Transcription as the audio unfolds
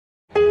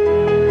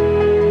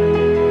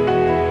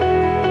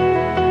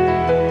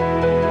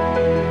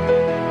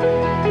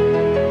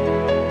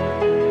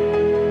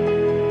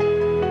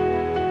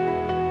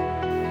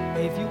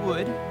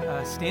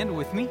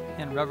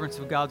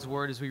reverence of God's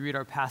word as we read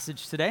our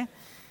passage today.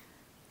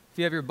 If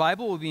you have your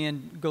Bible, we'll be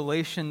in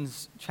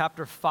Galatians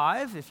chapter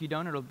 5. If you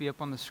don't, it'll be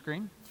up on the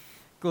screen.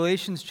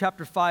 Galatians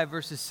chapter 5,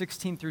 verses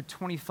 16 through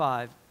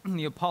 25.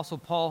 The Apostle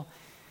Paul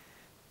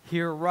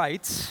here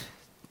writes,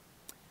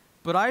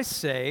 "But I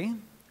say,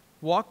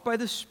 walk by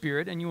the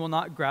Spirit, and you will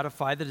not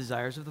gratify the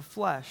desires of the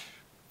flesh.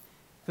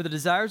 For the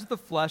desires of the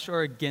flesh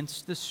are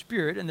against the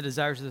Spirit, and the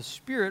desires of the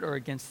Spirit are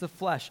against the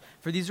flesh.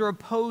 For these are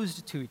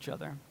opposed to each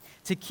other,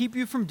 to keep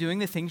you from doing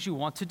the things you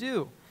want to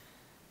do.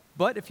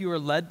 But if you are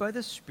led by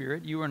the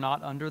Spirit, you are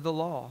not under the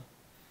law.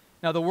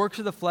 Now the works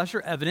of the flesh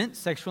are evident: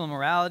 sexual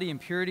immorality,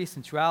 impurity,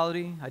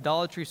 sensuality,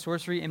 idolatry,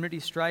 sorcery,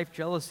 enmity, strife,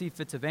 jealousy,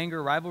 fits of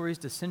anger, rivalries,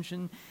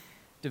 dissension,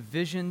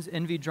 divisions,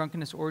 envy,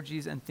 drunkenness,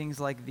 orgies, and things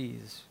like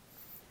these.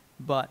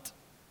 But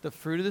the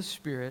fruit of the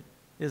Spirit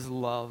is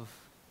love,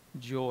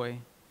 joy,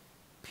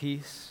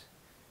 peace,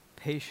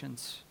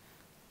 patience,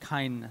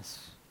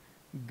 kindness,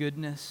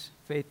 goodness,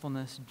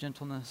 faithfulness,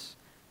 gentleness,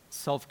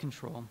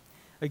 self-control.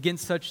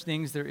 Against such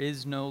things there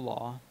is no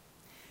law.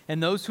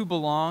 And those who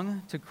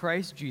belong to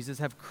Christ Jesus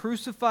have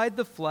crucified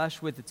the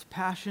flesh with its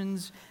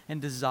passions and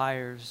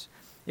desires.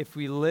 If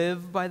we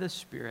live by the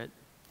Spirit,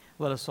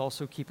 let us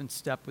also keep in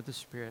step with the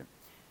Spirit."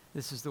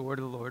 This is the word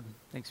of the Lord.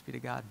 Thanks be to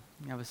God.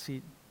 You can have a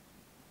seat.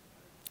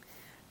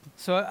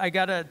 So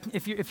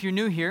if you're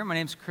new here, my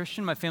name's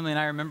Christian. My family and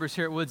I are members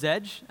here at Woods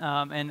Edge,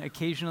 and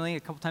occasionally, a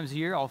couple times a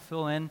year, I'll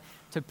fill in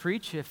to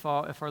preach if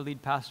our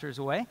lead pastor is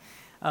away.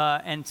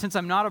 And since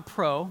I'm not a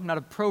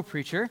pro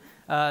preacher,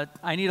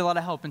 I need a lot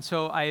of help. And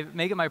so I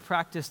make it my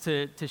practice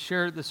to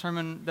share the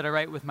sermon that I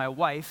write with my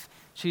wife.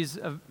 She's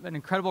an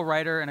incredible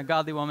writer and a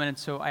godly woman, and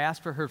so I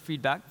asked for her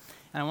feedback.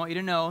 And I want you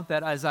to know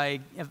that as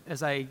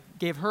I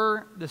gave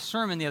her the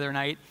sermon the other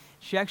night,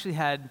 she actually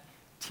had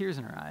tears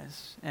in her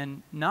eyes.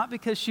 And not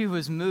because she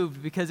was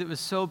moved, because it was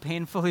so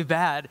painfully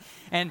bad.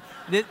 And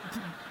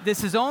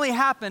this has only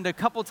happened a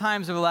couple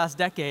times over the last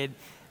decade.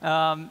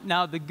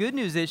 Now, the good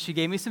news is she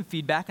gave me some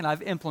feedback, and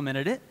I've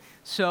implemented it.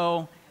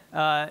 So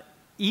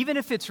even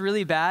if it's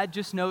really bad,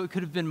 just know it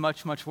could have been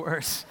much, much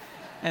worse.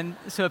 And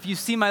so if you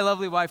see my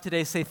lovely wife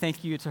today, say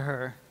thank you to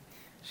her.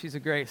 She's a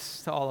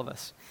grace to all of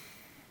us.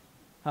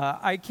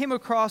 I came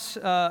across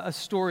a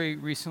story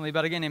recently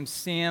about a guy named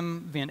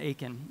Sam Van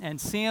Aken.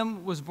 And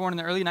Sam was born in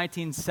the early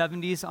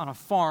 1970s on a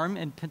farm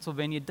in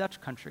Pennsylvania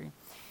Dutch country.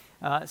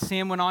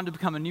 Sam went on to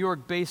become a New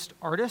York-based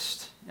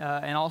artist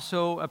and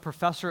also a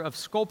professor of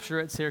sculpture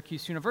at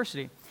Syracuse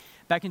University.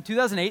 Back in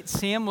 2008,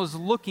 Sam was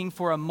looking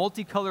for a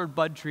multicolored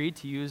bud tree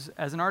to use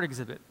as an art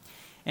exhibit.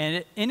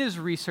 And in his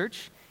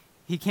research,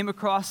 he came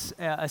across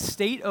a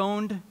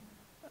state-owned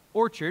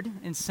orchard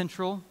in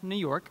central New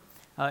York.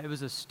 It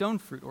was a stone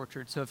fruit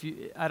orchard. So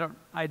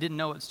I didn't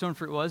know what stone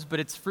fruit was, but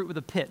it's fruit with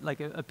a pit, like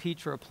a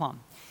peach or a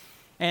plum.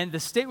 And the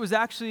state was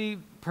actually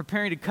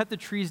preparing to cut the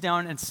trees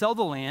down and sell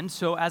the land.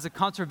 So as a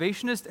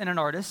conservationist and an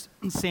artist,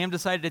 Sam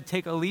decided to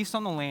take a lease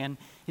on the land.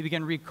 He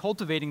began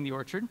recultivating the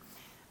orchard.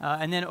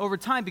 And then over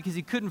time, because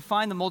he couldn't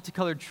find the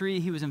multicolored tree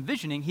he was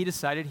envisioning, he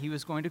decided he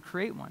was going to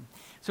create one.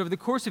 So over the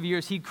course of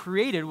years, he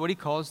created what he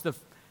calls the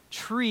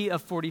tree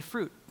of 40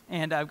 fruit.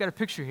 And I've got a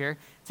picture here.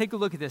 Take a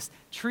look at this.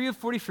 Tree of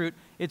 40 fruit.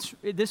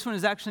 This one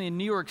is actually in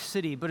New York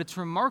City, but it's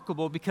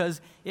remarkable because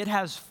it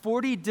has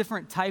 40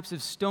 different types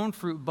of stone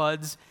fruit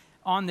buds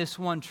on this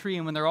one tree.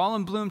 And when they're all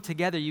in bloom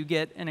together, you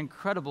get an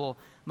incredible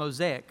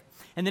mosaic.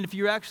 And then if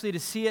you were actually to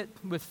see it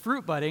with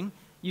fruit budding,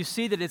 you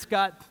see that it's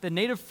got the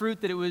native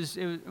fruit that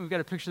we've got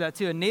a picture of that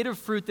too, a native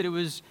fruit that it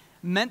was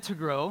meant to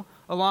grow,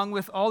 along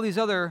with all these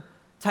other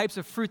types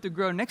of fruit that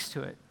grow next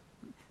to it.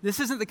 This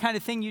isn't the kind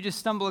of thing you just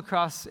stumble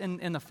across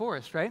in the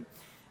forest, right?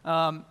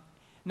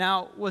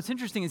 Now, what's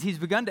interesting is he's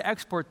begun to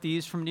export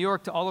these from New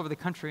York to all over the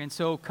country. And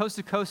so coast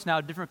to coast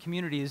now, different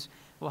communities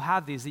will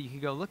have these that you can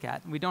go look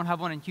at. And we don't have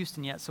one in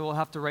Houston yet, so we'll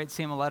have to write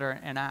Sam a letter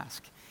and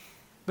ask.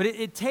 But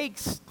it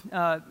takes,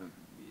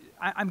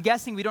 I'm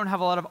guessing we don't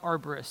have a lot of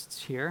arborists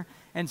here.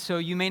 And so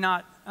you may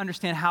not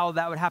understand how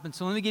that would happen.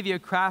 So let me give you a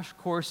crash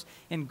course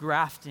in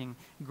grafting.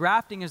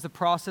 Grafting is the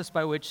process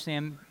by which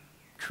Sam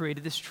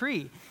created this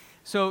tree.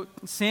 So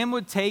Sam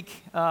would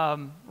take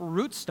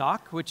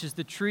rootstock, which is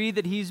the tree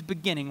that he's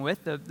beginning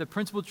with, the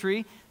principal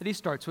tree that he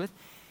starts with,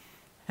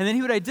 and then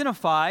he would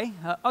identify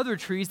other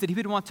trees that he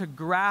would want to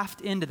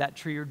graft into that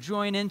tree or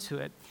join into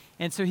it.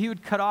 And so he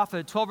would cut off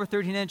a 12 or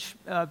 13-inch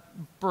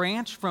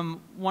branch from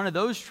one of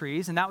those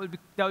trees, and that would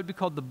be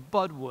called the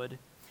budwood.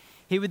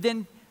 He would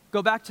then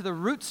go back to the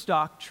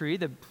rootstock tree,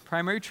 the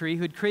primary tree.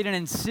 He would create an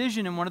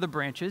incision in one of the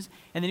branches,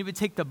 and then he would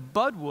take the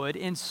budwood,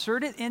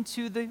 insert it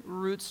into the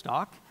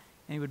rootstock,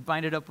 and he would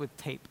bind it up with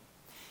tape.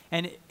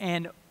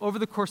 And over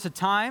the course of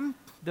time,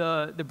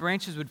 the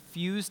branches would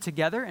fuse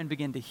together and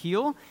begin to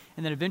heal,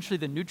 and then eventually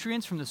the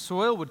nutrients from the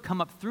soil would come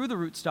up through the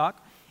rootstock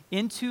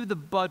into the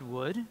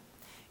budwood.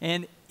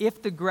 And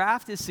if the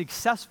graft is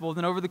successful,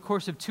 then over the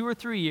course of 2 or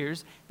 3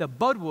 years, the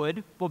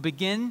budwood will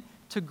begin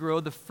to grow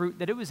the fruit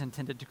that it was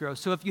intended to grow.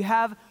 So if you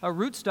have a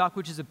rootstock,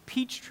 which is a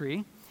peach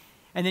tree,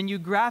 And then you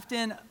graft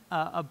in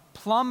a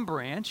plum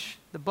branch.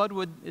 The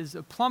budwood is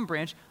a plum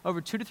branch.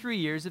 Over 2 to 3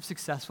 years, if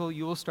successful,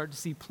 you will start to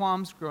see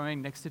plums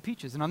growing next to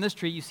peaches. And on this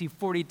tree, you see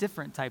 40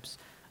 different types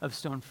of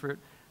stone fruit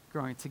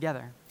growing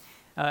together.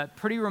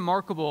 Pretty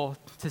remarkable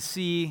to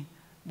see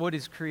what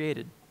is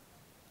created.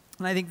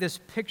 And I think this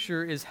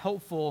picture is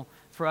helpful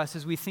for us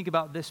as we think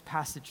about this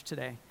passage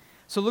today.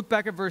 So look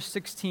back at verse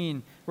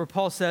 16, where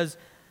Paul says,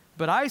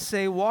 "But I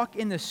say, walk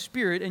in the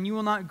Spirit, and you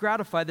will not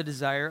gratify the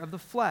desire of the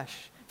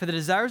flesh. For the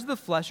desires of the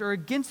flesh are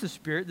against the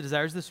Spirit, the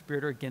desires of the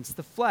Spirit are against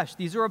the flesh.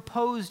 These are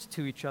opposed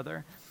to each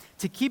other,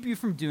 to keep you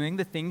from doing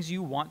the things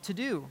you want to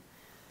do."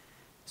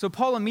 So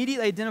Paul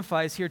immediately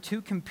identifies here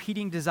two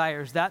competing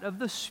desires, that of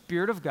the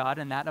Spirit of God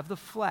and that of the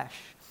flesh.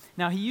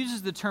 Now, he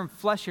uses the term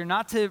flesh here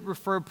not to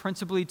refer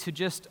principally to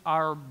just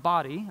our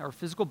body, our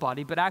physical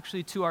body, but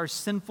actually to our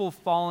sinful,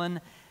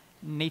 fallen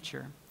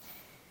nature.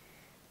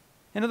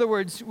 In other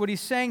words, what he's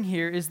saying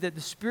here is that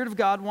the Spirit of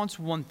God wants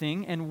one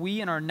thing, and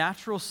we in our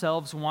natural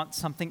selves want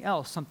something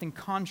else, something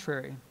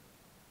contrary.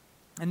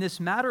 And this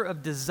matter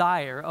of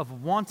desire,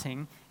 of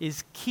wanting,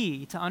 is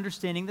key to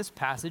understanding this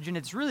passage, and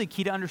it's really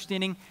key to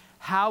understanding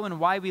how and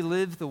why we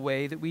live the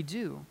way that we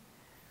do.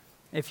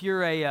 If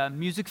you're a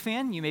music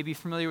fan, you may be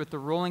familiar with the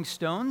Rolling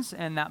Stones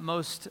and that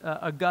most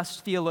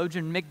august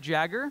theologian, Mick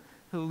Jagger,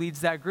 who leads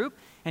that group,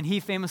 and he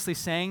famously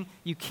saying,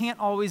 "You can't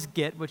always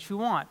get what you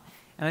want."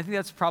 And I think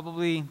that's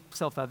probably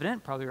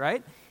self-evident, probably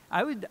right.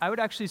 I would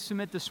actually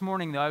submit this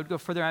morning, though, I would go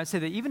further and I would say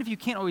that even if you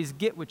can't always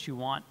get what you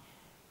want,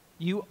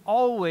 you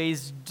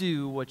always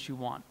do what you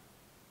want.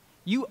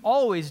 You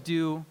always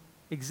do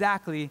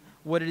exactly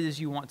what it is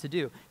you want to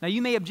do. Now,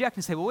 you may object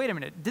and say, well, wait a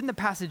minute, didn't the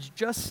passage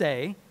just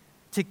say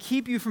to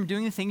keep you from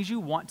doing the things you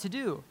want to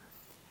do?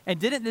 And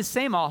didn't this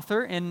same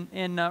author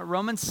in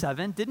Romans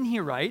 7, didn't he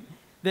write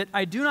that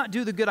I do not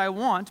do the good I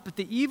want, but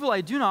the evil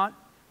I do not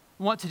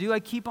want to do, I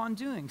keep on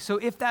doing? So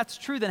if that's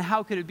true, then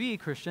how could it be,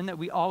 Christian, that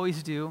we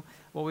always do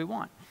what we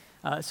want?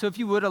 So if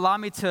you would, allow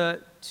me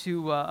to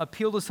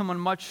appeal to someone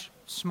much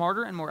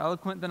smarter and more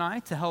eloquent than I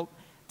to help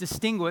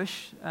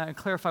distinguish and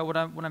clarify what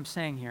I'm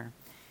saying here.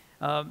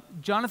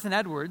 Jonathan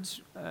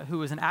Edwards, who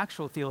was an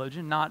actual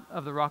theologian, not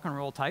of the rock and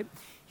roll type,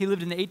 he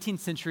lived in the 18th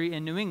century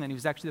in New England. He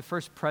was actually the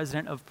first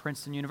president of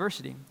Princeton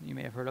University. You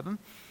may have heard of him.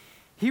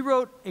 He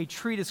wrote a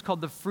treatise called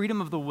The Freedom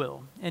of the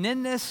Will. And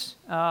in this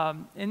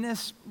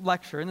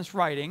lecture, in this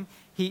writing,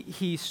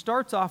 he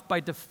starts off by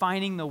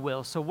defining the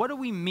will. So what do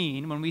we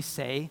mean when we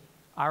say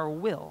our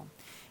will?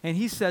 And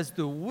he says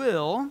the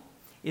will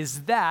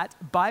is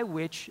that by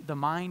which the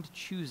mind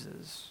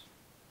chooses.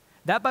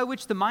 That by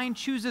which the mind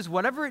chooses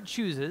whatever it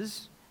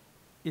chooses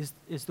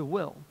is the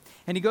will.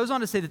 And he goes on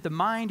to say that the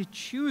mind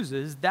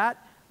chooses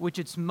that which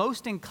it's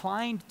most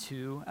inclined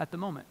to at the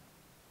moment.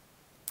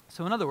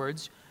 So in other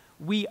words,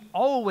 we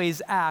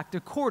always act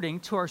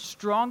according to our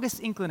strongest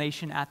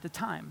inclination at the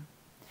time.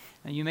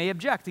 Now, you may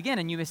object again,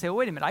 and you may say, well,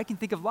 wait a minute, I can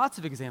think of lots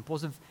of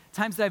examples of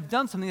times that I've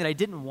done something that I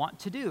didn't want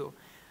to do.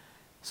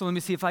 So let me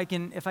see if I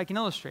can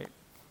illustrate.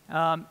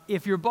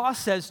 If your boss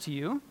says to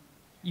you,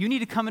 you need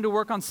to come into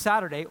work on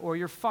Saturday or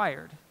you're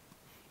fired.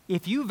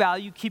 If you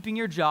value keeping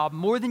your job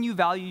more than you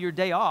value your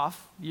day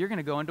off, you're going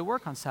to go into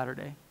work on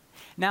Saturday.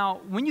 Now,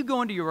 when you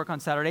go into your work on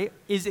Saturday,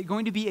 is it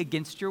going to be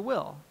against your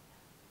will?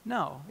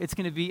 No, it's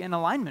going to be in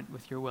alignment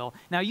with your will.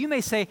 Now, you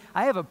may say,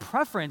 I have a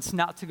preference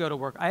not to go to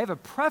work. I have a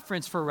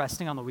preference for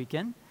resting on the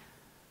weekend.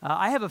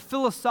 I have a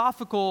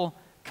philosophical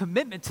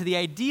commitment to the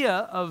idea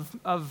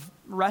of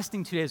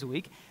resting 2 days a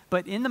week.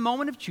 But in the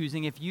moment of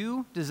choosing, if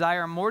you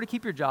desire more to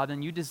keep your job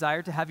than you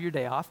desire to have your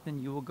day off, then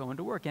you will go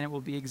into work, and it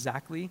will be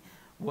exactly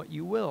what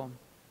you will.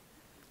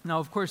 Now,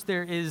 of course,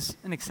 there is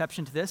an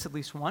exception to this, at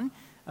least one.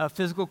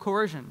 Physical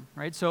coercion,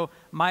 right? So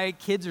my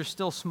kids are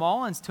still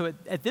small, and so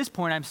at this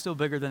point, I'm still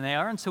bigger than they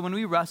are. And so when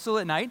we wrestle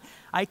at night,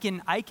 I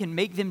can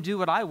make them do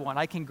what I want.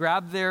 I can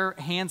grab their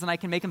hands, and I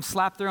can make them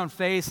slap their own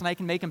face, and I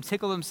can make them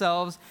tickle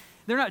themselves.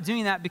 They're not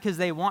doing that because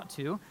they want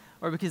to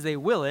or because they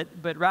will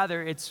it, but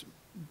rather it's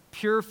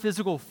pure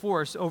physical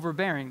force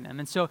overbearing them.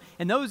 And so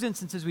in those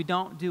instances, we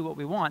don't do what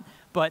we want.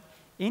 But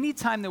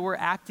anytime that we're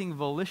acting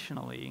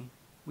volitionally,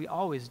 we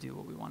always do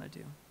what we want to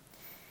do.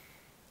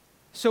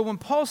 So when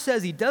Paul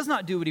says he does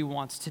not do what he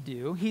wants to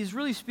do, he's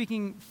really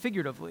speaking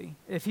figuratively.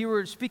 If he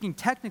were speaking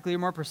technically or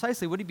more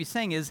precisely, what he'd be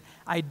saying is,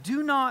 I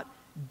do not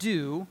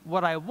do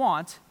what I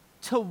want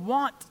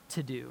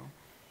to do.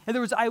 In other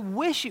words, I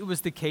wish it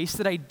was the case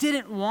that I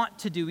didn't want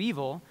to do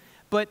evil,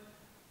 but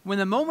when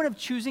the moment of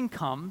choosing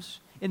comes,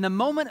 in the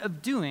moment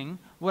of doing,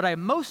 what I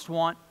most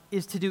want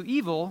is to do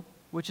evil,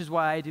 which is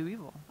why I do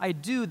evil. I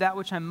do that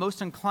which I'm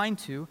most inclined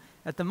to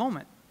at the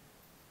moment.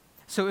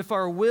 So if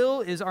our will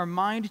is our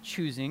mind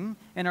choosing,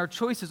 and our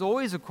choice is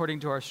always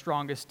according to our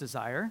strongest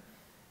desire,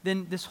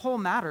 then this whole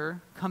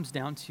matter comes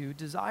down to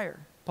desire.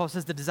 Paul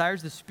says the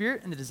desires of the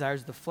spirit and the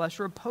desires of the flesh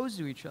are opposed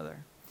to each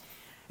other.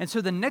 And so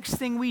the next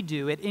thing we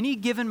do at any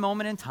given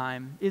moment in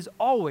time is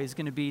always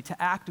going to be to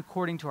act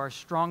according to our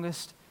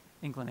strongest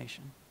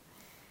inclination.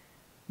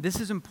 This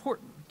is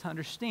important to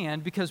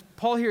understand because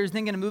Paul here is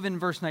then going to move in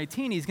verse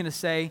 19. He's going to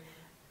say,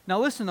 Now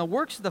listen, the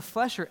works of the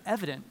flesh are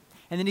evident.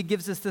 And then he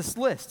gives us this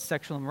list: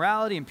 sexual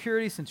immorality,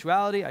 impurity,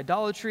 sensuality,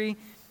 idolatry,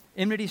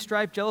 enmity,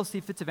 strife, jealousy,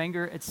 fits of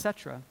anger,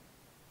 etc.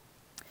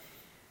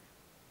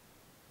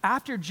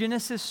 After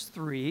Genesis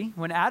 3,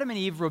 when Adam and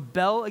Eve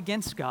rebel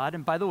against God,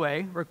 and by the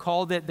way,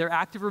 recall that their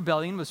act of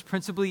rebellion was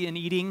principally in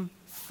eating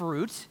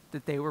fruit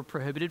that they were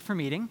prohibited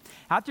from eating.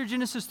 After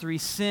Genesis 3,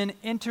 sin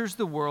enters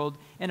the world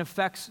and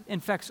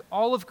infects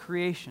all of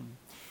creation.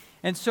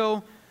 And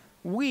so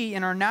we,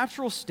 in our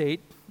natural state,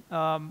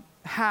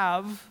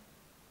 have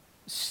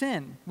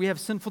sin. We have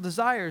sinful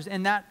desires,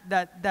 and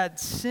that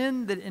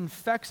sin that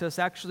infects us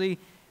actually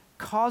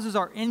causes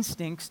our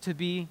instincts to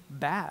be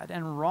bad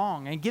and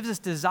wrong, and gives us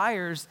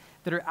desires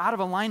that are out of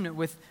alignment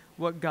with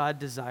what God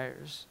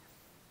desires.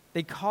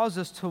 They cause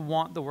us to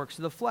want the works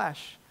of the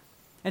flesh.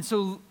 And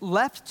so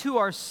left to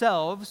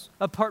ourselves,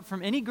 apart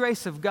from any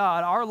grace of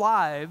God, our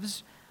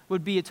lives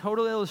would be a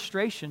total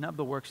illustration of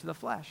the works of the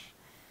flesh.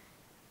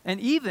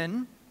 And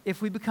even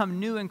if we become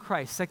new in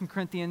Christ, 2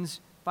 Corinthians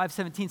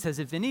 5:17 says,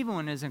 if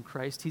anyone is in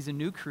Christ, he's a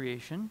new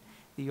creation.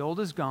 The old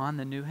is gone,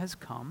 the new has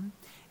come.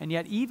 And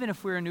yet, even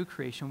if we're a new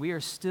creation, we are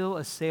still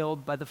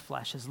assailed by the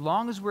flesh. As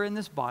long as we're in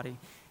this body,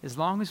 as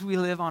long as we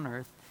live on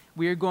earth,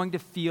 we are going to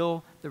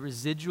feel the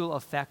residual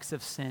effects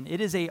of sin.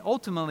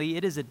 Ultimately,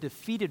 it is a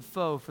defeated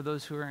foe for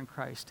those who are in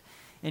Christ.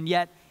 And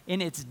yet,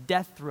 in its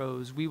death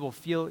throes, we will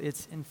feel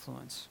its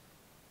influence.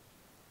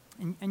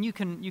 And you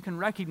can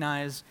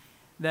recognize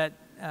that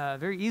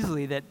very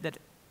easily that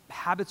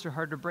habits are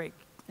hard to break.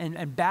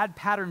 And bad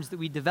patterns that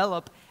we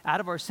develop out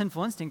of our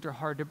sinful instinct are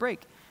hard to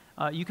break.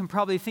 You can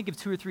probably think of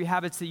 2 or 3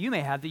 habits that you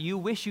may have that you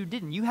wish you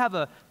didn't. You have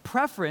a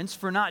preference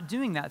for not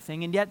doing that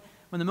thing, and yet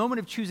when the moment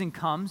of choosing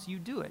comes, you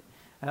do it.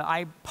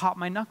 I pop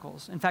my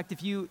knuckles. In fact,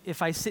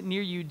 if I sit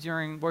near you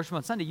during worship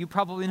on Sunday, you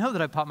probably know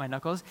that I pop my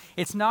knuckles.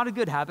 It's not a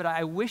good habit.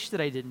 I wish that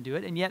I didn't do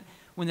it, and yet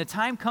when the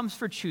time comes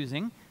for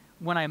choosing,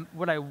 what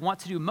I want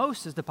to do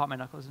most is to pop my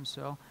knuckles, and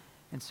so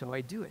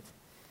I do it.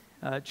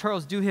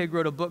 Charles Duhigg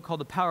wrote a book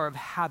called The Power of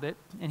Habit,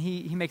 and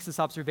he makes this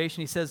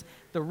observation. He says,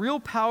 the real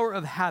power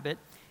of habit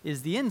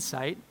is the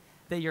insight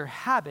that your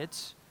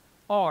habits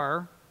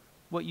are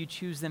what you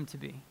choose them to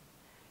be.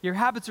 Your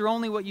habits are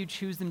only what you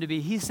choose them to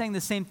be. He's saying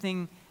the same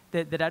thing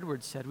that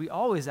Edward said. We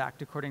always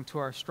act according to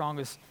our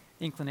strongest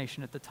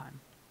inclination at the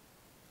time.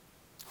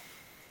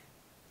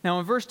 Now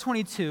in verse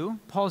 22,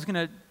 Paul's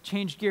going to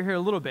change gear here a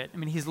little bit. I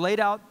mean, he's laid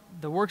out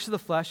the works of the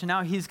flesh, and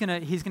now he's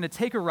going to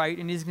take a right,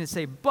 and he's going to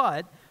say,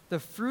 but the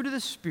fruit of the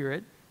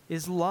Spirit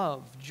is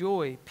love,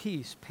 joy,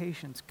 peace,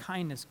 patience,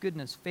 kindness,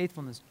 goodness,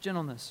 faithfulness,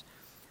 gentleness,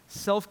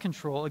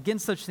 self-control.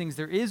 Against such things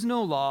there is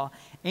no law,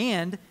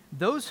 and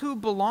those who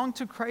belong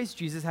to Christ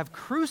Jesus have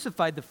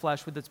crucified the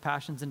flesh with its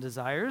passions and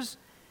desires.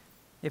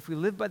 If we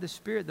live by the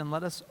Spirit, then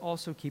let us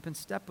also keep in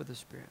step with the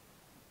Spirit.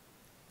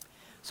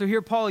 So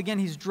here Paul, again,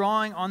 he's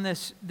drawing on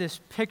this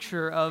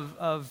picture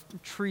of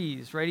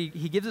trees, right?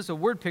 He gives us a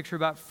word picture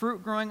about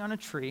fruit growing on a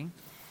tree.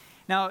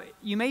 Now,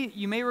 you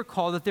may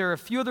recall that there are a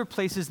few other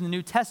places in the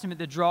New Testament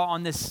that draw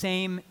on this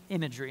same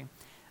imagery.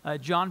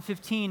 John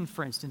 15,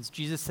 for instance,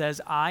 Jesus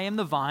says, I am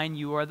the vine,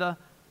 you are the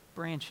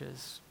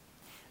branches.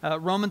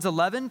 Romans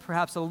 11,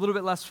 perhaps a little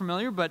bit less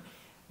familiar, but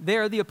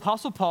there the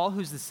Apostle Paul,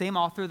 who's the same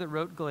author that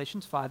wrote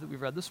Galatians 5 that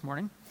we've read this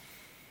morning,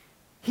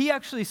 he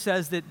actually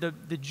says that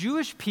the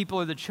Jewish people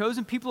are the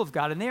chosen people of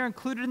God, and they are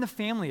included in the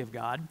family of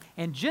God,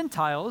 and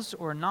Gentiles,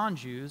 or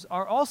non-Jews,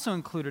 are also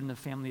included in the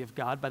family of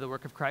God by the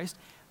work of Christ.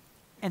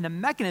 And the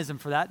mechanism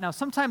for that, now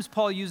sometimes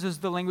Paul uses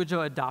the language of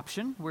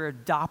adoption. We're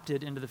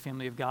adopted into the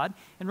family of God.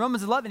 In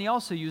Romans 11, he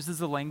also uses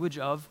the language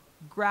of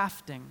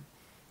grafting.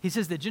 He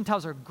says that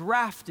Gentiles are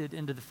grafted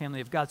into the family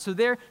of God. So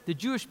there, the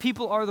Jewish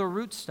people are the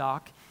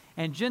rootstock,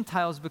 and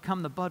Gentiles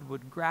become the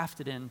budwood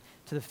grafted in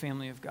to the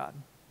family of God.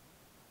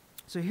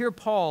 So here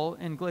Paul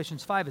in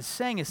Galatians 5 is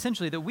saying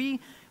essentially that we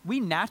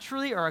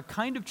naturally are a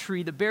kind of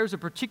tree that bears a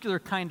particular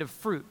kind of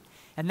fruit.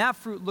 And that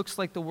fruit looks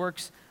like the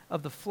works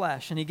of the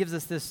flesh. And he gives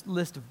us this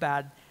list of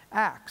bad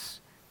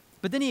acts.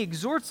 But then he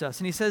exhorts us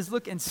and he says,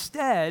 look,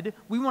 instead,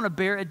 we want to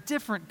bear a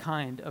different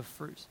kind of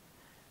fruit.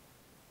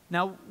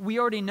 Now, we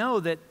already know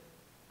that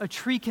a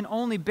tree can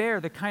only bear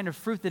the kind of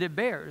fruit that it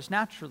bears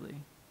naturally,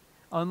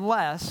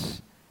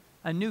 unless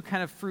a new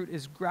kind of fruit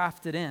is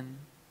grafted in.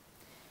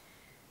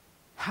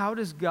 How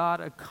does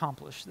God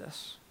accomplish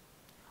this?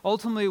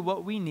 Ultimately,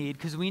 what we need,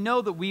 because we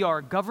know that we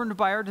are governed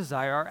by our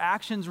desire, our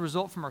actions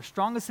result from our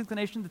strongest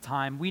inclination at the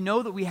time. We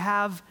know that we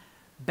have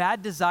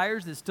bad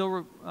desires that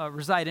still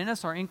reside in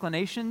us. Our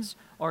inclinations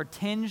are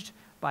tinged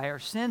by our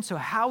sin. So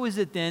how is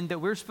it then that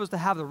we're supposed to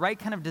have the right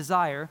kind of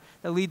desire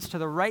that leads to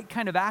the right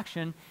kind of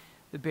action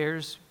that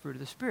bears fruit of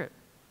the Spirit?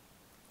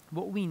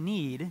 What we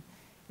need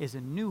is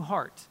a new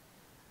heart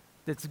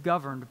that's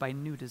governed by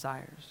new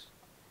desires.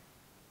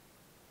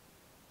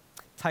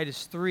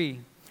 Titus 3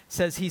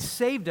 says he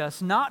saved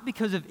us not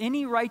because of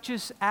any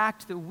righteous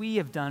act that we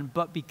have done,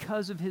 but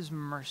because of his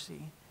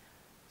mercy.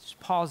 Just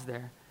pause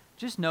there.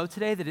 Just know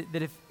today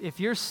that if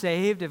you're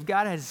saved, if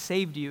God has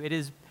saved you, it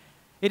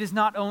is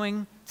not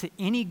owing to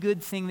any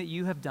good thing that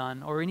you have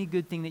done or any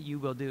good thing that you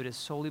will do. It is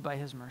solely by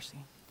his mercy.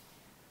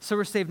 So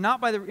we're saved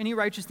not by any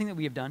righteous thing that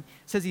we have done.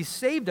 It says he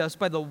saved us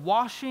by the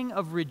washing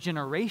of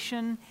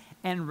regeneration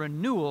and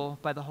renewal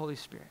by the Holy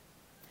Spirit.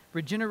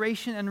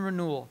 Regeneration and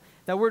renewal.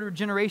 That word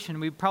regeneration,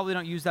 we probably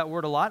don't use that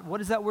word a lot. What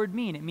does that word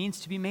mean? It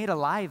means to be made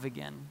alive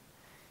again.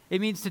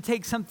 It means to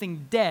take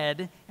something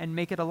dead and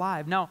make it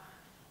alive. Now,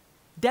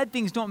 dead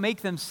things don't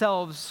make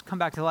themselves come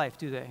back to life,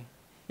 do they?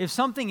 If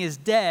something is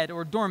dead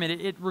or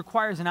dormant, it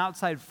requires an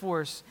outside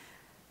force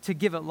to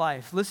give it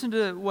life. Listen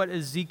to what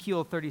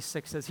Ezekiel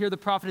 36 says. Here the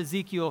prophet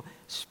Ezekiel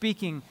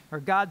speaking, or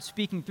God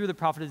speaking through the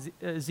prophet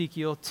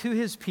Ezekiel to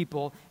his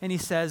people, and he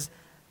says,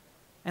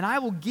 "And I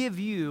will give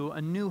you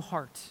a new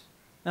heart,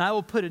 and I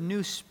will put a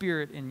new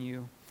spirit in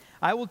you.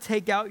 I will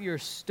take out your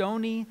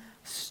stony,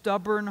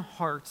 stubborn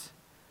heart,"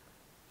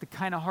 the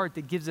kind of heart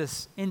that gives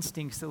us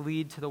instincts that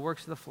lead to the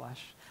works of the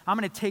flesh. "I'm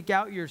going to take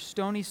out your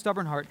stony,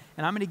 stubborn heart,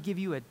 and I'm going to give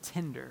you a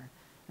tender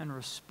and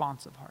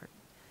responsive heart."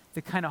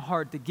 The kind of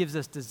heart that gives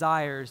us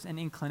desires and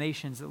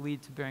inclinations that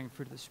lead to bearing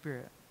fruit of the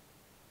Spirit.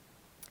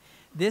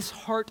 This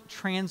heart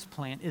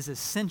transplant is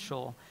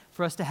essential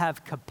for us to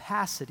have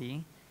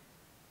capacity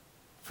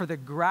for the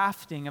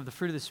grafting of the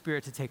fruit of the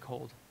Spirit to take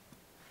hold.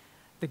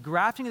 The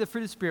grafting of the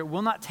fruit of the Spirit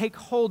will not take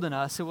hold in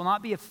us. It will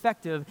not be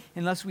effective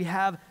unless we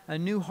have a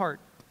new heart.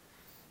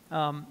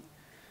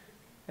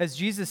 As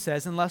Jesus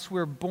says, unless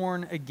we're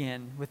born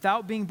again.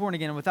 Without being born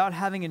again, without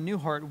having a new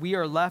heart, we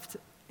are left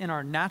in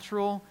our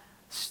natural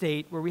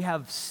state where we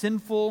have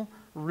sinful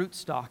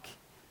rootstock.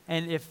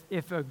 And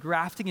if a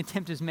grafting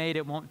attempt is made,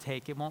 it won't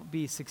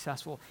be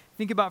successful.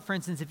 Think about, for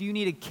instance, if you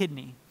need a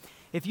kidney.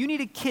 If you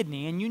need a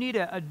kidney and you need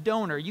a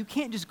donor, you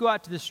can't just go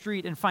out to the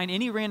street and find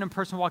any random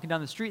person walking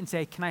down the street and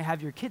say, "Can I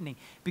have your kidney?"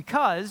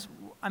 Because,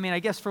 I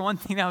guess for one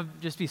thing, that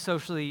would just be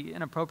socially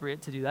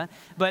inappropriate to do that.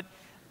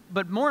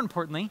 But more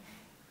importantly,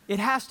 it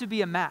has to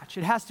be a match.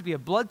 It has to be a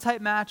blood type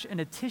match and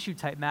a tissue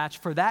type match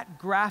for that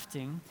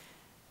grafting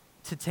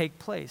to take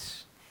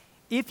place.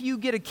 If you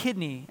get a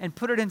kidney and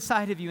put it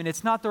inside of you and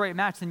it's not the right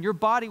match, then your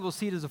body will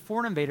see it as a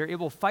foreign invader. It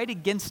will fight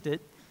against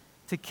it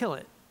to kill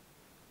it.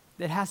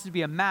 It has to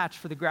be a match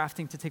for the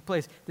grafting to take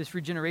place. This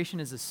regeneration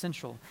is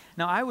essential.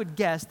 Now, I would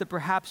guess that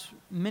perhaps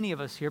many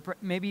of us here,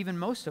 maybe even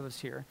most of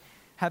us here,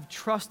 have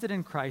trusted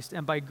in Christ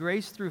and by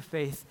grace through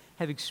faith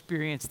have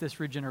experienced this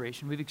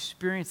regeneration. We've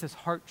experienced this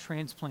heart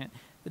transplant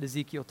that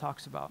Ezekiel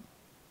talks about.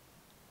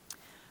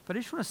 But I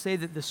just want to say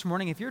that this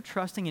morning, if you're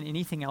trusting in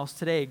anything else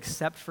today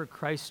except for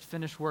Christ's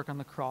finished work on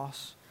the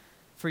cross,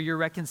 for your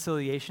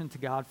reconciliation to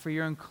God, for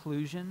your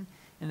inclusion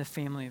in the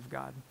family of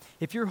God,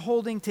 if you're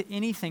holding to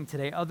anything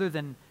today other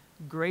than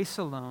grace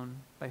alone,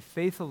 by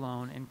faith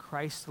alone, in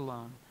Christ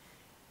alone,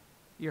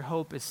 your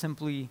hope is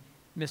simply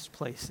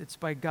misplaced. It's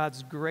by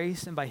God's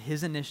grace and by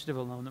his initiative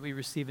alone that we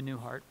receive a new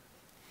heart.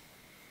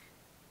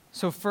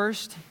 So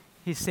first,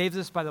 he saves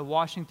us by the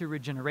washing through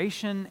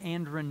regeneration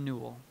and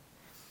renewal.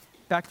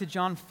 Back to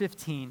John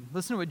 15.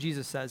 Listen to what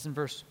Jesus says in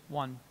verse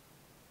 1.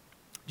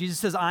 Jesus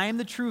says, "I am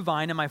the true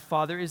vine, and my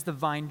Father is the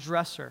vine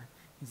dresser."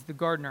 He's the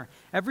gardener.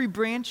 "Every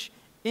branch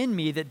in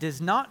me that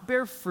does not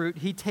bear fruit,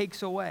 he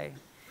takes away.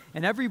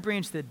 And every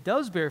branch that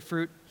does bear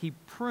fruit, he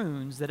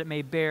prunes that it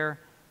may bear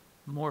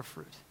more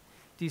fruit."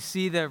 Do you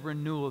see the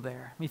renewal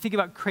there? When you think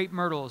about crepe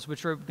myrtles,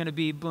 which are going to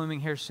be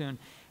blooming here soon.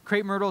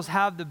 Crepe myrtles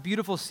have the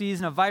beautiful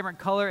season of vibrant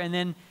color, and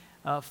then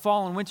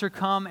fall and winter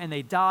come, and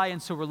they die,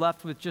 and so we're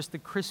left with just the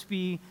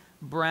crispy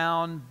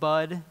brown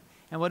bud.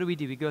 And what do? We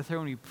go through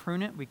and we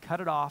prune it, we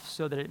cut it off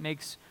so that it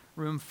makes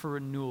room for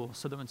renewal,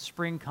 so that when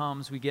spring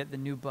comes, we get the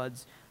new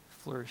buds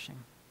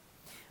flourishing.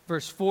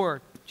 Verse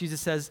 4,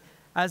 Jesus says,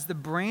 "As the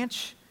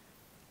branch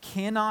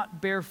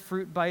cannot bear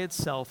fruit by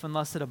itself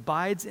unless it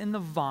abides in the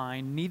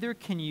vine, neither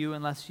can you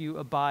unless you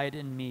abide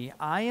in me.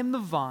 I am the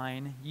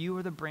vine, you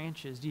are the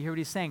branches." Do you hear what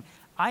he's saying?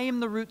 I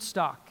am the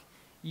rootstock,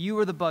 you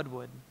are the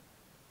budwood.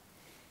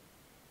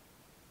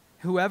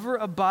 "Whoever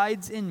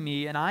abides in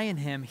me and I in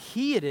him,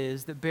 he it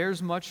is that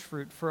bears much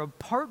fruit. For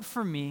apart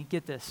from me,"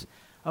 get this,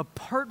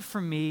 "apart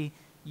from me,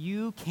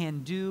 you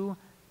can do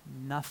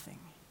nothing."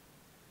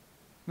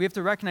 We have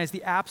to recognize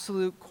the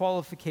absolute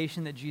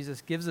qualification that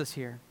Jesus gives us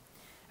here.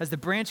 "As the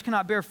branch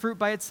cannot bear fruit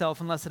by itself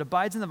unless it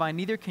abides in the vine,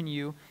 neither can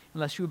you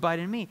unless you abide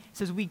in me." It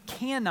says we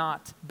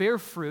cannot bear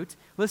fruit.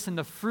 Listen,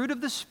 the fruit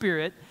of the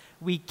Spirit,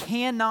 we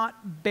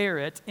cannot bear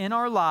it in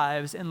our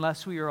lives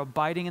unless we are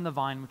abiding in the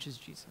vine, which is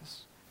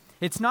Jesus.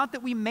 It's not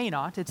that we may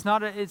not. It's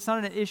not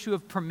an issue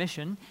of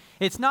permission.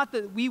 It's not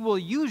that we will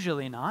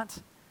usually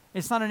not.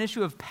 It's not an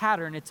issue of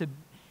pattern.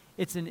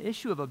 It's an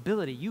issue of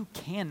ability. You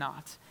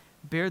cannot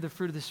bear the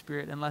fruit of the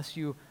Spirit unless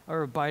you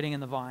are abiding in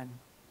the vine.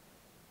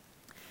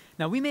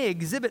 Now, we may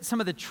exhibit some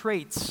of the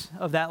traits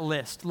of that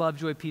list, love,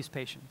 joy, peace,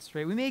 patience,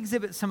 right? We may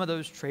exhibit some of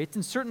those traits,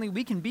 and certainly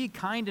we can be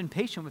kind and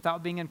patient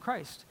without being in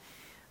Christ.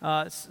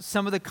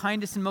 Some of the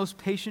kindest and most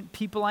patient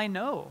people I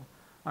know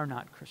are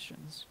not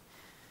Christians.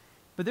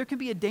 But there can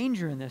be a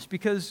danger in this,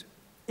 because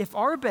if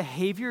our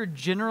behavior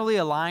generally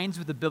aligns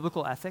with the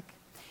biblical ethic,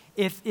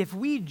 if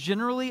we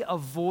generally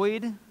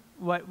avoid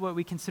what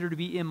we consider to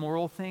be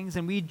immoral things,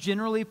 and we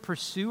generally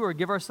pursue or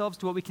give ourselves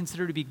to what we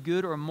consider to be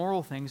good or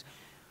moral things,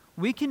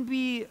 we can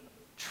be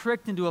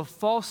tricked into a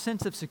false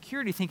sense of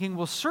security, thinking,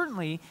 well,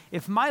 certainly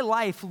if my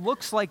life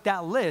looks like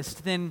that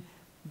list, then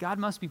God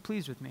must be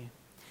pleased with me.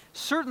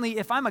 Certainly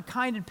if I'm a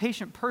kind and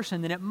patient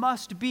person, then it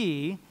must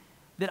be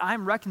that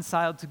I'm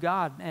reconciled to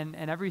God and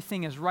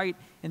everything is right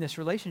in this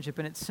relationship,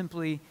 and it's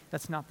simply,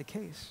 that's not the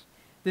case.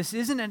 This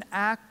isn't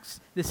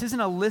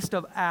a list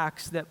of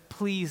acts that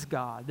please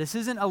God. This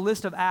isn't a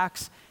list of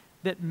acts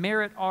that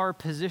merit our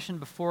position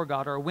before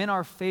God or win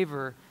our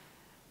favor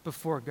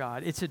before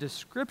God. It's a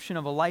description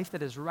of a life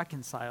that is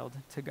reconciled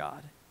to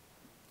God.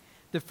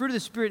 The fruit of the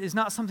Spirit is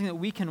not something that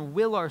we can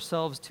will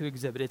ourselves to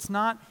exhibit. It's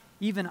not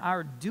even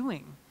our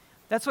doing.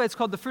 That's why it's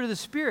called the fruit of the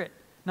Spirit,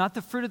 not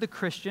the fruit of the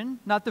Christian,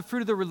 not the fruit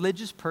of the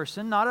religious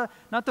person, not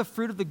the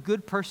fruit of the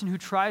good person who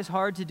tries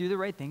hard to do the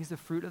right things, the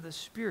fruit of the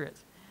Spirit.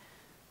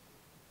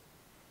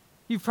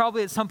 You've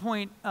probably at some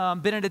point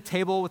been at a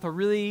table with a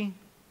really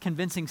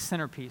convincing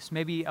centerpiece,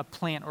 maybe a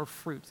plant or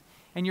fruit,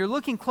 and you're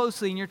looking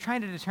closely and you're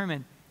trying to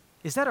determine,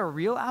 is that a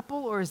real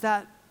apple or is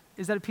that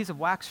a piece of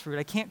wax fruit?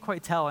 I can't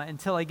quite tell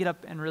until I get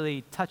up and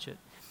really touch it.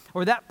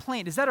 Or that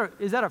plant, is that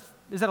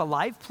a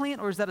live plant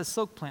or is that a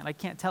silk plant? I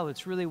can't tell.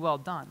 It's really well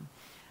done.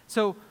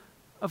 So,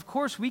 of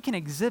course, we can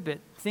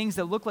exhibit things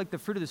that look like the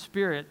fruit of the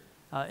Spirit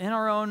in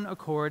our own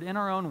accord, in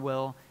our own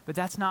will, but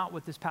that's not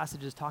what this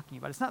passage is talking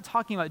about. It's not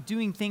talking about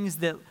doing things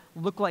that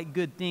look like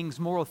good things,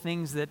 moral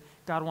things that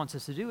God wants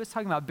us to do. It's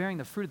talking about bearing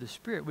the fruit of the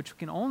Spirit, which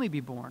can only be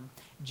born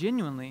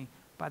genuinely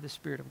by the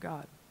Spirit of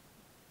God.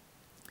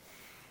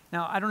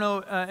 Now, I don't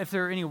know if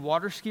there are any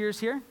water skiers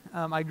here.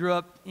 I grew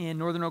up in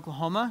northern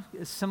Oklahoma.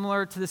 It's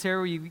similar to this area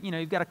where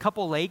you've got a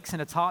couple lakes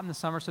and it's hot in the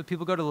summer, so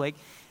people go to the lake.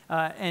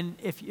 And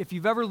if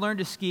you've ever learned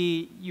to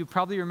ski, you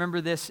probably remember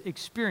this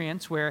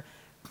experience where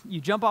you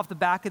jump off the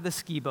back of the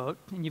ski boat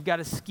and you've got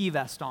a ski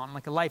vest on,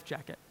 like a life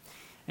jacket.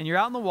 And you're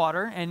out in the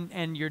water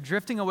and you're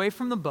drifting away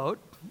from the boat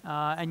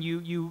and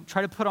you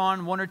try to put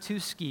on one or two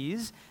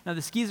skis. Now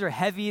the skis are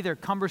heavy, they're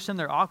cumbersome,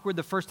 they're awkward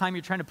the first time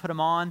you're trying to put them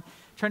on.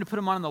 Trying to put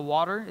them on in the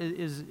water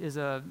is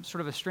a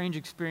sort of a strange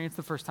experience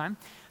the first time.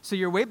 So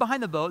you're way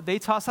behind the boat, they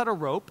toss out a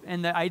rope,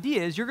 and the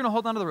idea is you're going to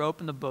hold onto the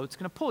rope and the boat's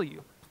going to pull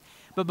you.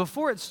 But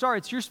before it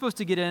starts, you're supposed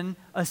to get in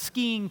a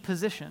skiing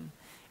position.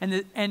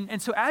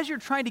 And so as you're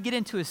trying to get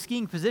into a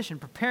skiing position,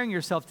 preparing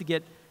yourself to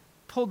get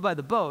pulled by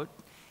the boat,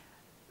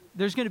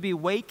 there's going to be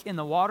wake in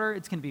the water.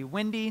 It's going to be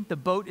windy. The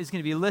boat is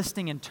going to be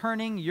listing and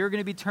turning. You're going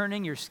to be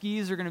turning. Your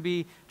skis are going to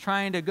be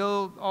trying to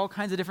go all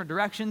kinds of different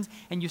directions.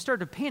 And you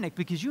start to panic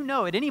because you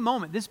know at any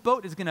moment this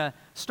boat is going to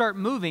start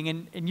moving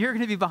and you're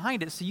going to be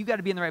behind it. So you got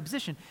to be in the right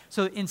position.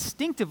 So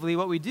instinctively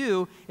what we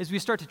do is we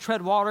start to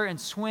tread water and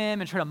swim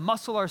and try to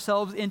muscle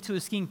ourselves into a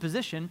skiing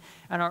position.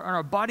 And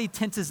our body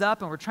tenses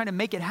up and we're trying to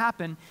make it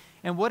happen.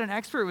 And what an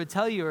expert would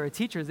tell you or a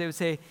teacher is they would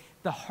say,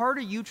 the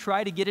harder you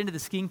try to get into the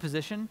skiing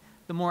position,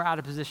 the more out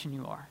of position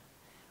you are.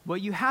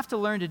 What you have to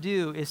learn to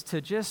do is to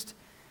just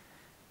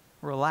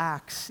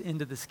relax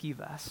into the ski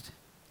vest.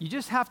 You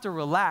just have to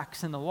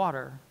relax in the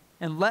water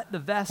and let the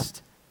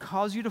vest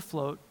cause you to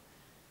float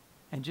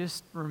and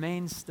just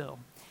remain still.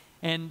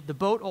 And the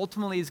boat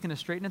ultimately is going to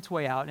straighten its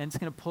way out and it's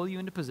going to pull you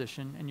into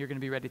position and you're going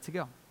to be ready to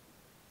go.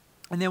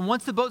 And then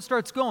once the boat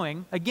starts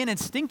going, again,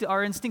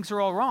 our instincts are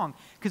all wrong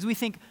because we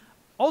think,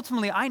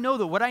 ultimately, I know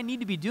that what I need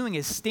to be doing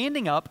is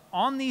standing up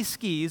on these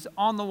skis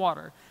on the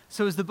water.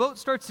 So as the boat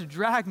starts to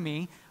drag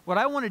me, what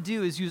I want to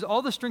do is use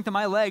all the strength of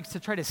my legs to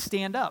try to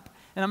stand up.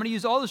 And I'm going to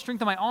use all the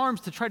strength of my arms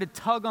to try to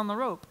tug on the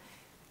rope.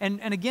 And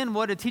again,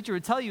 what a teacher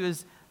would tell you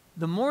is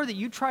the more that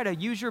you try to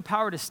use your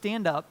power to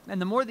stand up and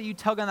the more that you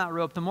tug on that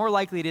rope, the more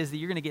likely it is that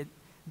you're going to get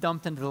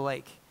dumped into the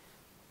lake.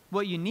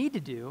 What you need to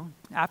do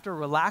after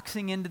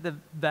relaxing into the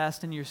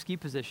vest in your ski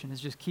position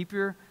is just keep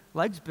your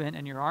legs bent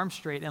and your arms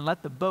straight and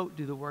let the boat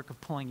do the work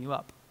of pulling you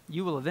up.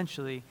 You will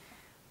eventually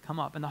come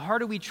up. And the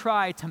harder we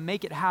try to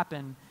make it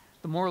happen,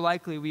 the more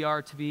likely we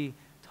are to be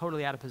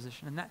totally out of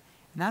position. And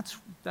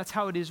that's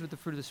how it is with the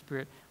fruit of the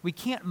Spirit. We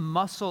can't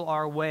muscle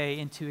our way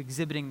into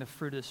exhibiting the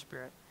fruit of the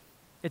Spirit.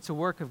 It's a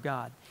work of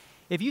God.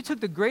 If you took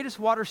the greatest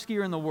water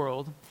skier in the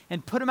world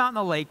and put them out in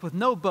the lake with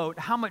no boat,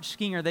 how much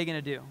skiing are they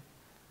going to do?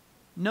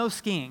 No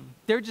skiing.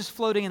 They're just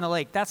floating in the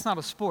lake. That's not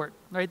a sport,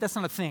 right? That's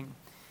not a thing.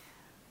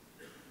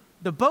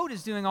 The boat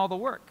is doing all the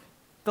work.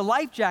 The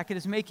life jacket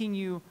is making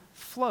you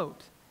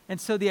float. And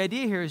so the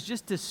idea here is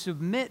just to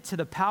submit to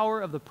the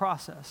power of the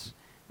process.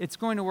 It's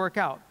going to work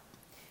out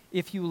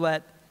if you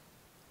let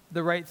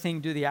the right thing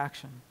do the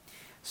action.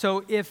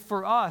 So if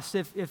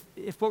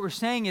what we're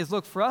saying is,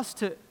 look, for us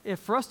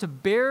to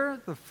bear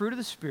the fruit of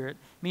the Spirit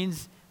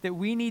means that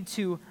we need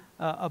to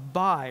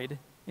abide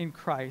in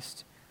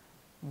Christ.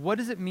 What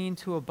does it mean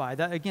to abide?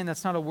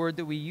 That's not a word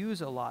that we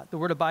use a lot. The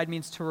word abide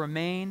means to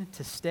remain,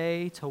 to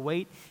stay, to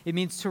wait. It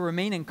means to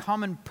remain in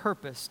common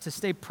purpose, to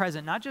stay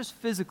present, not just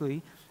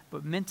physically,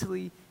 but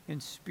mentally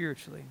and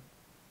spiritually.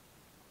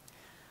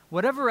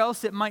 Whatever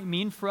else it might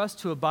mean for us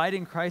to abide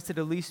in Christ, it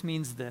at least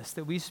means this,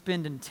 that we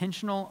spend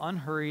intentional,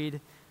 unhurried,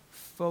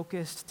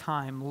 focused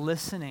time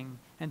listening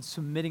and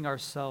submitting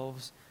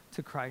ourselves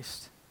to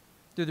Christ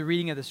through the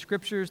reading of the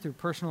Scriptures, through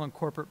personal and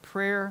corporate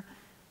prayer,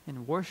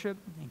 and worship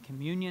and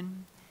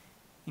communion,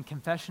 in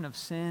confession of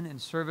sin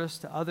and service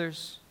to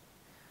others.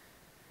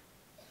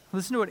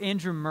 Listen to what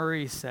Andrew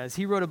Murray says.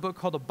 He wrote a book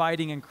called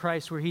Abiding in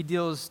Christ, where he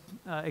deals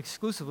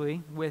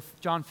exclusively with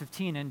John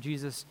 15 and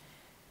Jesus'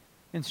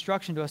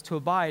 instruction to us to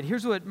abide.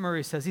 Here's what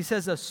Murray says. He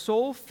says, a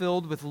soul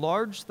filled with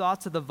large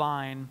thoughts of the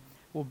vine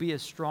will be a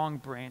strong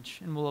branch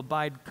and will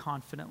abide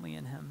confidently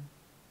in him.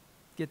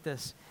 Get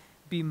this.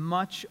 Be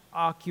much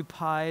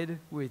occupied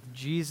with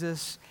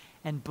Jesus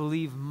and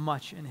believe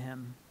much in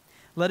him.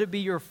 Let it be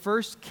your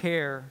first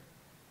care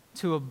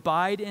to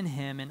abide in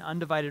him in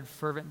undivided,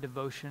 fervent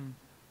devotion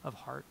of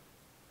heart.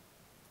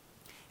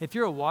 If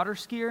you're a water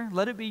skier,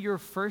 let it be your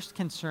first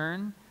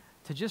concern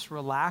to just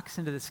relax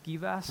into the ski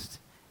vest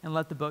and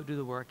let the boat do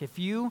the work. If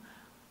you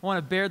want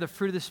to bear the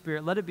fruit of the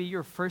Spirit, let it be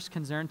your first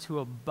concern to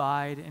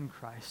abide in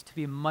Christ, to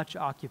be much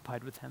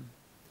occupied with him,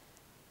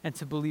 and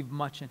to believe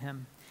much in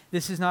him.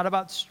 This is not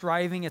about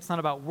striving. It's not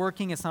about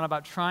working. It's not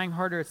about trying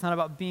harder. It's not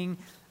about being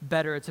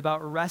better. It's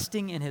about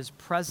resting in his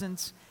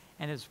presence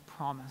and his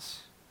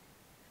promise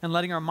and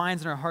letting our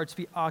minds and our hearts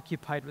be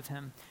occupied with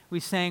him. We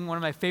sang one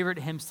of my favorite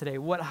hymns today.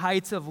 What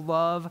heights of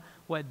love,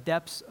 what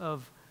depths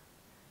of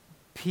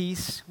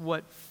peace,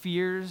 what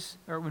fears,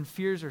 or when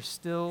fears are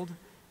stilled,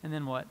 and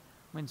then what?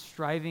 When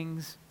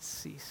strivings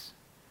cease.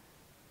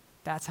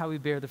 That's how we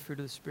bear the fruit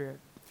of the Spirit.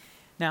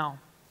 Now,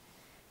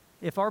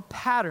 if our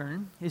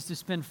pattern is to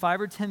spend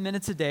 5 or 10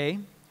 minutes a day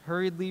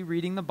hurriedly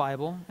reading the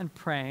Bible and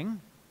praying,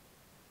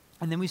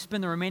 and then we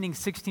spend the remaining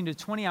 16 to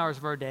 20 hours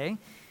of our day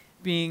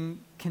being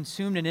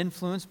consumed and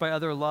influenced by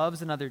other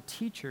loves and other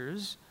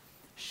teachers,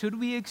 should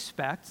we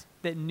expect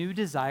that new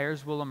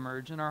desires will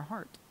emerge in our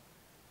heart?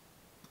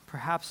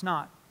 Perhaps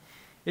not.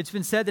 It's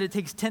been said that it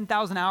takes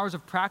 10,000 hours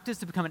of practice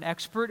to become an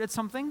expert at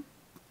something.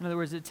 In other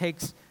words, it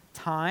takes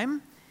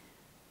time.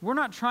 We're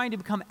not trying to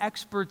become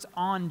experts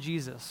on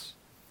Jesus.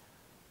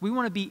 We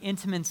want to be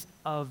intimates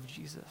of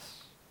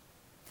Jesus.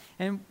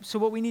 And so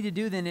what we need to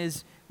do then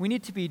is we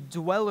need to be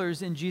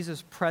dwellers in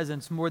Jesus'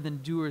 presence more than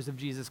doers of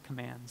Jesus'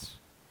 commands.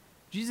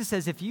 Jesus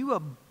says, if you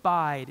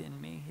abide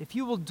in me, if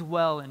you will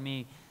dwell in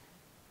me,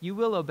 you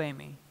will obey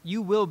me.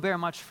 You will bear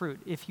much fruit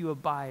if you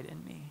abide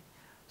in me.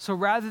 So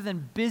rather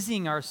than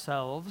busying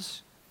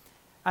ourselves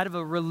out of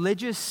a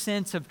religious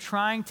sense of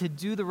trying to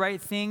do the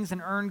right things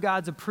and earn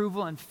God's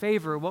approval and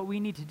favor, what we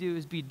need to do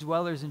is be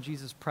dwellers in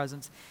Jesus'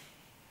 presence,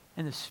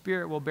 and the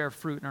Spirit will bear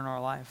fruit in our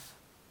life.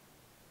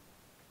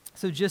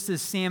 So just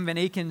as Sam Van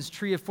Aken's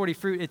tree of 40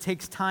 fruit, it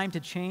takes time to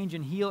change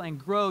and heal and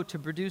grow to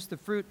produce the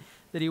fruit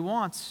that he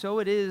wants, so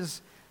it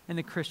is in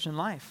the Christian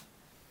life.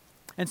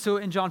 And so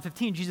in John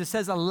 15, Jesus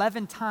says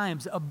 11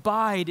 times,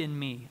 abide in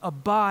me,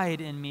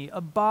 abide in me,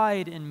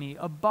 abide in me,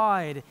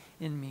 abide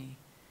in me.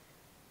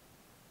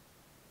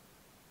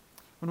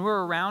 When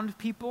we're around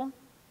people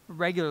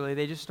regularly,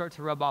 they just start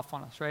to rub off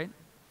on us, right?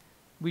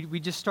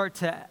 We start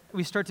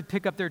to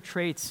pick up their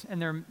traits and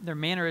their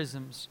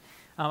mannerisms.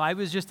 I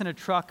was just in a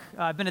truck.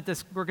 I've been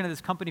working at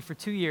this company for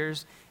 2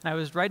 years, and I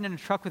was riding in a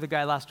truck with a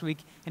guy last week,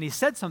 and he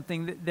said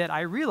something that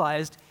I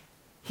realized.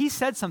 He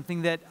said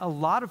something that a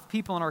lot of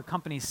people in our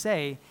company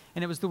say,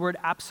 and it was the word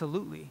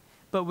absolutely,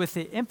 but with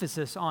the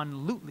emphasis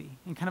on "lutely"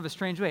 in kind of a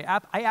strange way.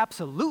 I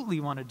absolutely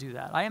want to do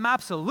that. I am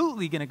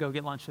absolutely going to go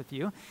get lunch with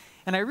you.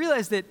 And I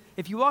realized that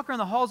if you walk around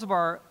the halls of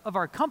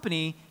our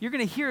company, you're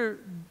going to hear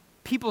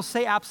people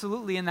say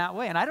absolutely in that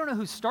way. And I don't know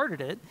who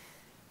started it,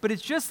 but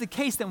it's just the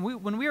case that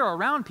when we are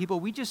around people,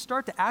 we just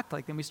start to act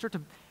like them. We start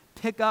to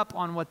pick up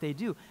on what they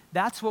do.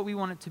 That's what we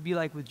want it to be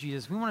like with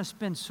Jesus. We want to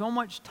spend so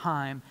much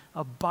time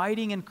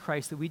abiding in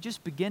Christ that we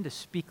just begin to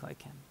speak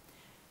like him.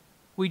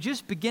 We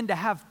just begin to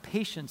have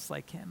patience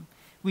like him.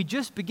 We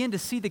just begin to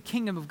see the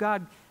kingdom of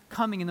God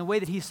coming in the way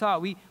that he saw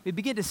it. We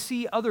begin to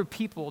see other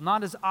people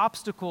not as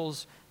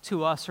obstacles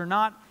to us, or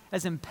not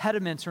as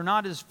impediments, or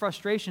not as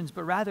frustrations,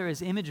 but rather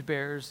as image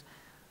bearers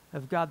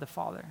of God the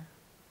Father.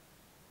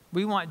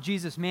 We want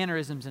Jesus'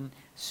 mannerisms and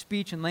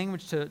speech and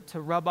language to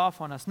rub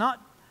off on us,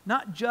 not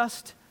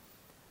just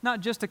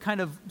a kind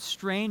of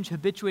strange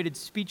habituated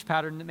speech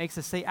pattern that makes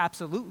us say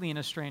absolutely in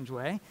a strange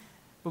way,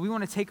 but we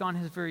want to take on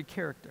his very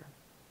character.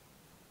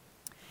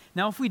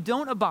 Now, if we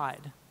don't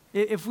abide,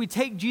 if we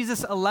take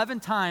Jesus 11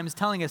 times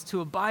telling us to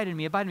abide in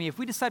me, if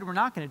we decide we're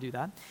not going to do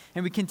that,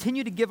 and we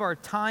continue to give our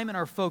time and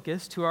our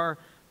focus to our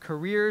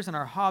careers and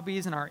our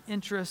hobbies and our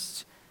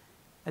interests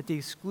at the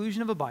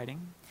exclusion of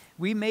abiding,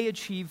 we may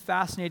achieve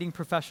fascinating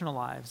professional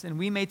lives, and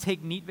we may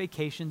take neat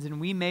vacations, and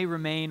we may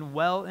remain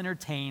well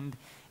entertained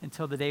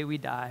until the day we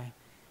die,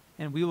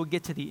 and we will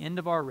get to the end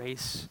of our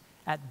race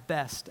at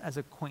best as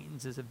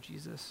acquaintances of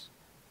Jesus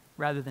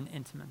rather than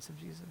intimates of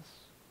Jesus.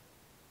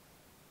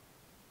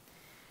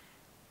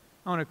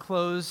 I want to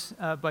close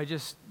by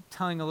just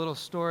telling a little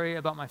story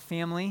about my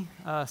family.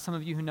 Some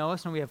of you who know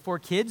us know we have 4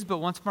 kids, but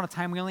once upon a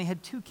time we only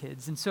had 2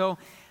 kids. And so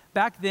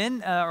back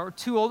then, our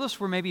 2 oldest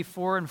were maybe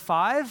 4 and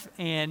 5,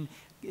 and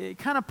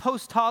kind of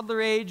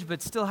post-toddler age,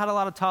 but still had a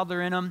lot of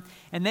toddler in them.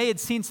 And they had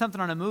seen something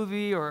on a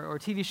movie or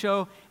TV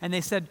show, and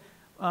they said,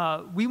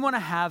 we want to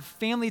have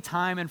family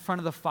time in front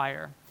of the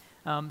fire.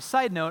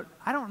 Side note,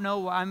 I don't know,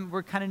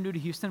 we're kind of new to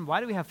Houston.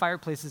 Why do we have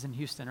fireplaces in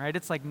Houston, right?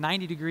 It's like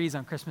 90 degrees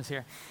on Christmas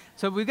here.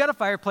 So we've got a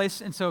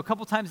fireplace, and so a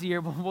couple times a year,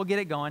 we'll get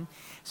it going.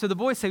 So the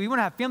boys say, we want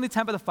to have family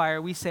time by the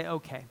fire. We say,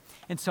 okay.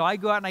 And so I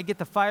go out and I get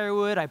the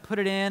firewood, I put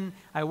it in,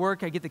 I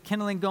work, I get the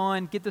kindling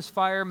going, get this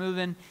fire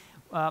moving.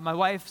 My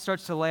wife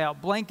starts to lay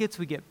out blankets.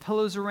 We get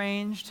pillows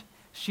arranged.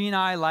 She and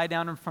I lie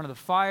down in front of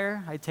the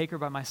fire. I take her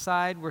by my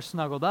side. We're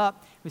snuggled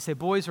up. We say,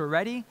 boys, we're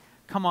ready.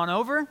 Come on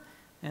over.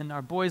 And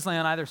our boys lay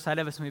on either side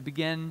of us, and we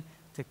begin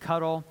to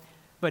cuddle.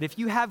 But if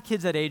you have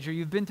kids that age or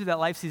you've been through that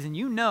life season,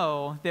 you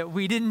know that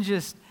we didn't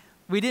just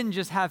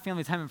have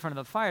family time in front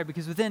of the fire,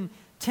 because within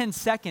 10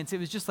 seconds, it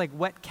was just like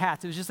wet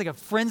cats. It was just like a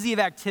frenzy of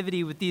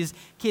activity with these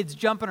kids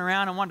jumping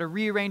around and wanting to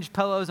rearrange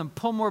pillows and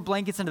pull more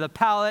blankets into the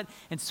pallet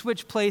and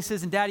switch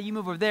places. And Daddy, you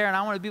move over there, and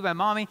I want to be by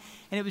Mommy.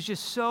 And it was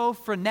just so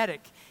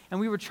frenetic. And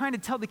we were trying to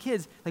tell the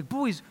kids, like,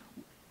 boys,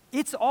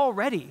 it's all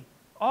ready.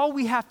 All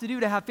we have to do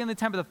to have family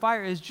time by the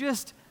fire is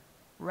just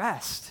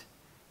rest.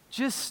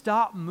 Just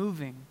stop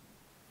moving.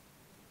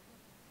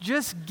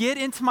 Just get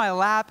into my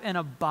lap and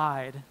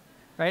abide,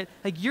 right?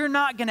 Like, you're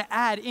not going to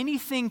add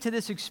anything to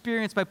this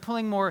experience by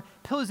pulling more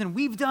pillows in.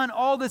 We've done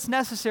all that's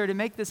necessary to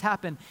make this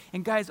happen.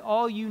 And guys,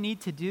 all you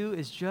need to do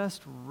is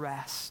just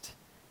rest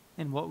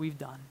in what we've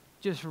done.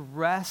 Just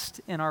rest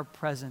in our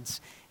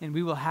presence, and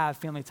we will have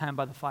family time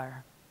by the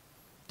fire.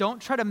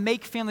 Don't try to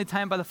make family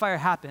time by the fire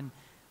happen.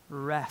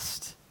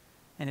 Rest,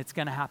 and it's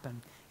going to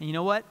happen. And you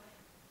know what?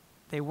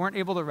 They weren't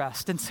able to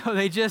rest, and so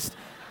they just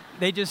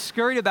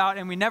scurried about,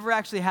 and we never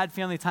actually had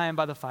family time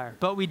by the fire.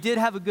 But we did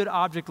have a good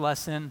object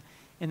lesson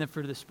in the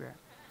fruit of the Spirit.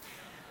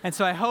 And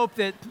so I hope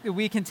that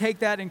we can take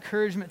that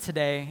encouragement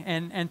today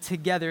and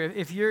together,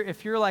 if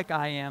you're like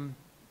I am,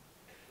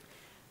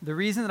 the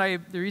reason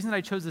that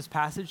I chose this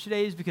passage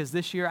today is because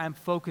this year I'm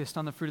focused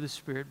on the fruit of the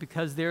Spirit,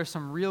 because there are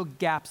some real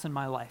gaps in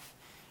my life.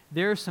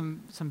 There are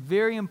some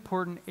very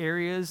important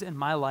areas in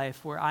my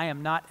life where I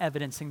am not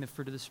evidencing the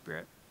fruit of the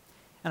Spirit.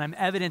 And I'm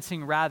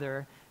evidencing,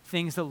 rather,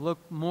 things that look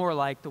more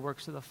like the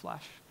works of the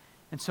flesh.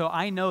 And so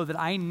I know that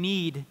I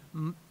need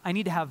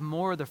to have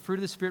more of the fruit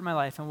of the Spirit in my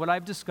life. And what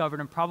I've discovered,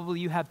 and probably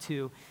you have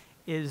too,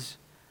 is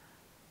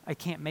I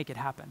can't make it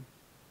happen.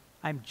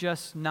 I'm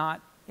just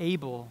not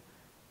able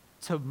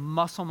to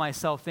muscle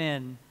myself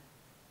in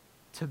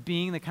to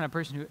being the kind of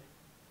person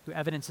who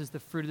evidences the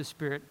fruit of the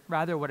Spirit.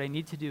 Rather, what I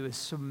need to do is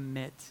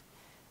submit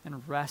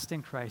and rest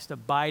in Christ,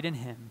 abide in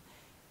Him.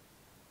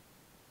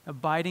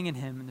 Abiding in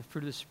Him and the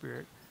fruit of the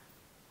Spirit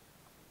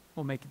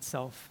will make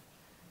itself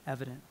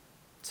evident.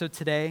 So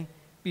today,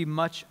 be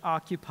much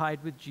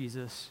occupied with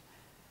Jesus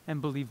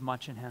and believe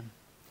much in Him.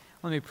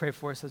 Let me pray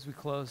for us as we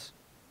close.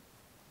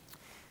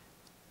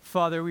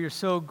 Father, we are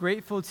so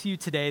grateful to you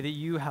today that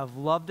you have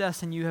loved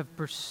us and you have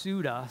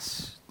pursued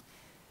us.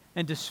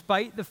 And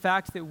despite the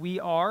fact that we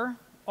are,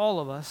 all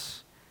of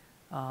us,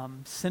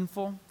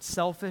 sinful,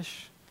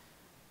 selfish,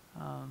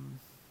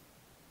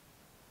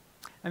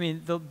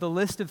 the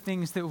list of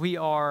things that we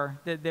are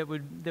that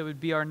would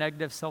be our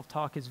negative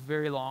self-talk is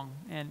very long,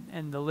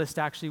 and the list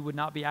actually would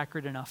not be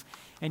accurate enough.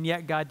 And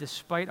yet, God,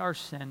 despite our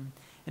sin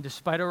and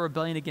despite our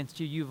rebellion against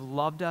you, you've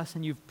loved us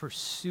and you've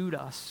pursued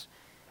us.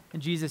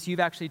 And Jesus, you've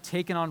actually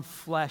taken on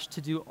flesh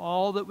to do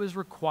all that was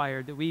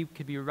required, that we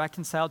could be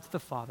reconciled to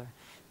the Father,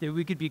 that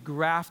we could be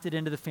grafted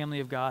into the family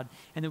of God,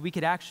 and that we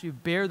could actually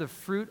bear the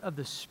fruit of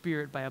the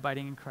Spirit by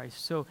abiding in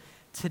Christ. So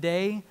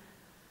today,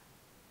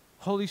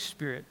 Holy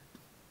Spirit,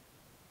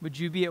 would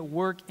you be at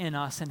work in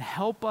us and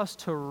help us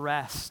to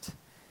rest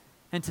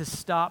and to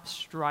stop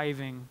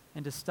striving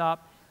and to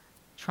stop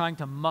trying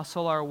to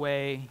muscle our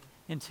way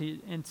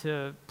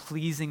into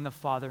pleasing the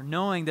Father,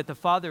 knowing that the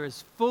Father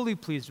is fully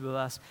pleased with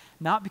us,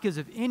 not because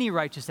of any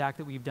righteous act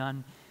that we've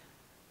done,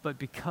 but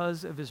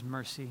because of His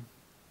mercy.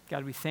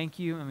 God, we thank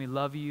you and we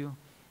love you.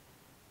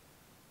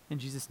 In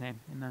Jesus'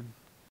 name, amen.